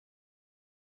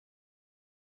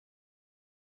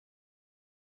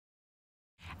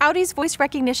Audi's voice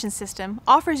recognition system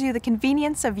offers you the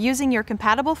convenience of using your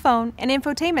compatible phone and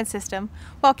infotainment system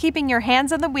while keeping your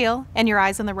hands on the wheel and your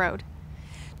eyes on the road.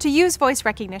 To use voice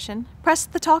recognition, press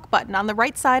the talk button on the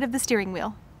right side of the steering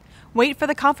wheel. Wait for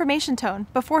the confirmation tone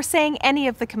before saying any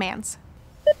of the commands.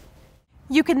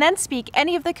 You can then speak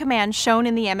any of the commands shown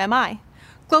in the MMI.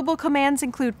 Global commands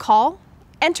include call,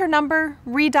 enter number,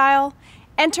 redial,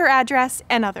 enter address,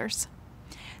 and others.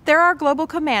 There are global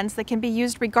commands that can be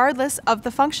used regardless of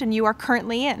the function you are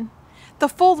currently in. The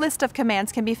full list of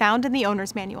commands can be found in the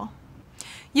owner's manual.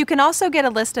 You can also get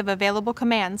a list of available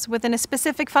commands within a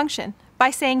specific function by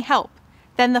saying help,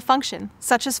 then the function,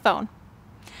 such as phone.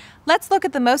 Let's look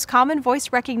at the most common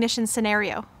voice recognition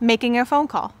scenario, making a phone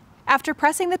call. After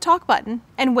pressing the talk button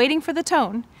and waiting for the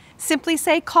tone, simply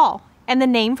say call and the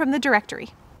name from the directory.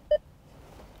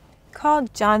 Call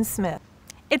John Smith.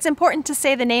 It's important to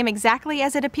say the name exactly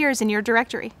as it appears in your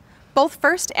directory, both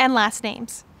first and last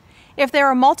names. If there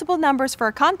are multiple numbers for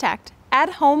a contact,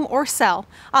 add home or cell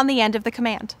on the end of the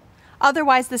command.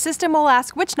 Otherwise, the system will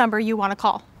ask which number you want to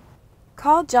call.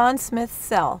 Call John Smith's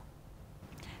cell.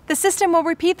 The system will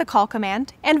repeat the call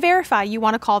command and verify you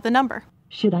want to call the number.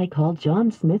 Should I call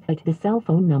John Smith at the cell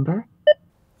phone number?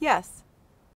 Yes.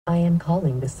 I am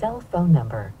calling the cell phone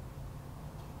number.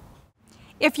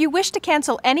 If you wish to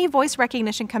cancel any voice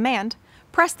recognition command,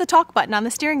 press the talk button on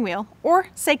the steering wheel or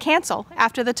say cancel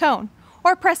after the tone,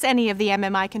 or press any of the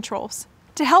MMI controls.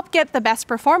 To help get the best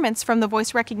performance from the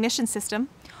voice recognition system,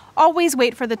 always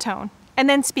wait for the tone and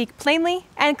then speak plainly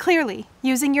and clearly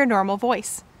using your normal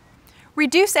voice.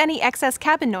 Reduce any excess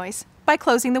cabin noise by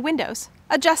closing the windows,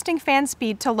 adjusting fan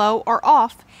speed to low or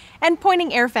off, and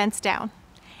pointing air vents down.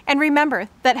 And remember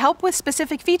that help with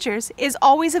specific features is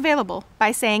always available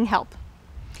by saying help.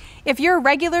 If you're a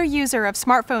regular user of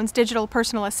smartphone's digital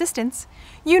personal assistants,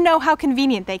 you know how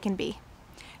convenient they can be.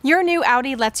 Your new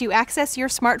Audi lets you access your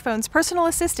smartphone's personal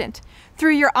assistant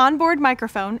through your onboard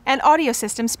microphone and audio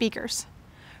system speakers.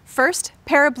 First,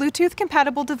 pair a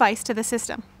Bluetooth-compatible device to the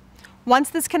system. Once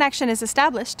this connection is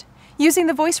established, using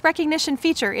the voice recognition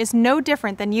feature is no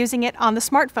different than using it on the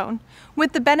smartphone,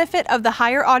 with the benefit of the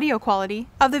higher audio quality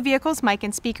of the vehicle's mic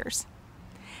and speakers.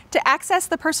 To access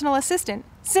the personal assistant,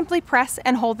 simply press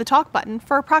and hold the talk button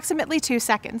for approximately 2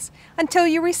 seconds until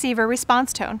you receive a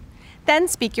response tone. Then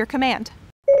speak your command.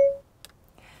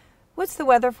 What's the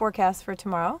weather forecast for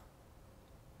tomorrow?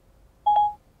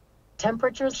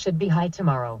 Temperatures should be high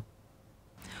tomorrow.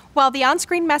 While the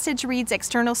on-screen message reads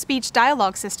external speech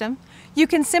dialogue system, you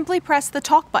can simply press the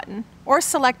talk button or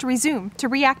select resume to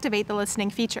reactivate the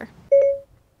listening feature.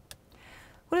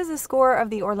 What is the score of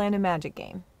the Orlando Magic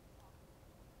game?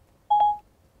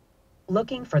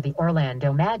 Looking for the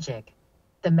Orlando Magic.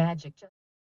 The Magic.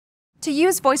 To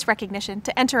use voice recognition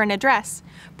to enter an address,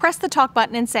 press the talk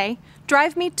button and say,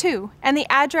 drive me to, and the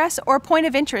address or point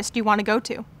of interest you want to go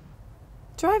to.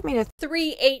 Drive me to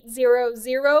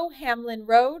 3800 Hamlin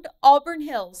Road, Auburn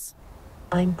Hills.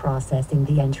 I'm processing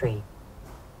the entry.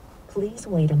 Please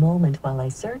wait a moment while I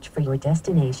search for your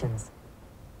destinations.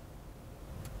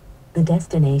 The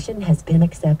destination has been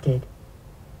accepted.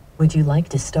 Would you like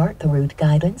to start the route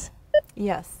guidance?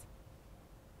 Yes.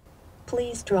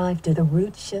 Please drive to the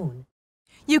route shown.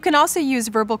 You can also use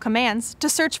verbal commands to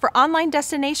search for online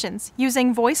destinations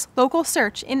using voice local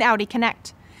search in Audi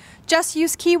Connect. Just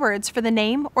use keywords for the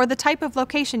name or the type of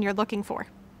location you're looking for.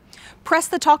 Press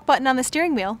the talk button on the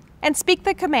steering wheel and speak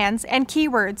the commands and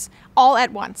keywords all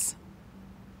at once.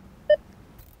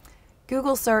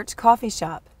 Google search coffee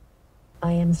shop.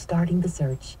 I am starting the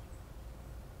search.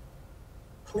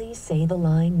 Please say the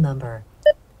line number.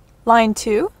 Line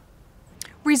 2.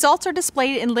 Results are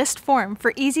displayed in list form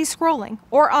for easy scrolling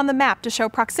or on the map to show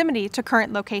proximity to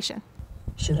current location.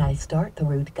 Should I start the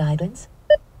route guidance?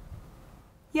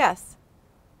 Yes.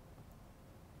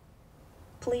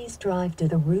 Please drive to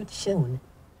the route shown.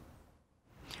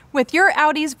 With your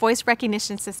Audi's voice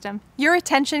recognition system, your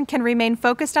attention can remain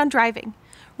focused on driving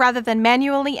rather than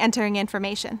manually entering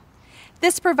information.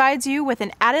 This provides you with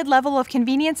an added level of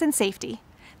convenience and safety.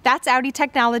 That's Audi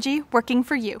technology working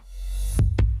for you.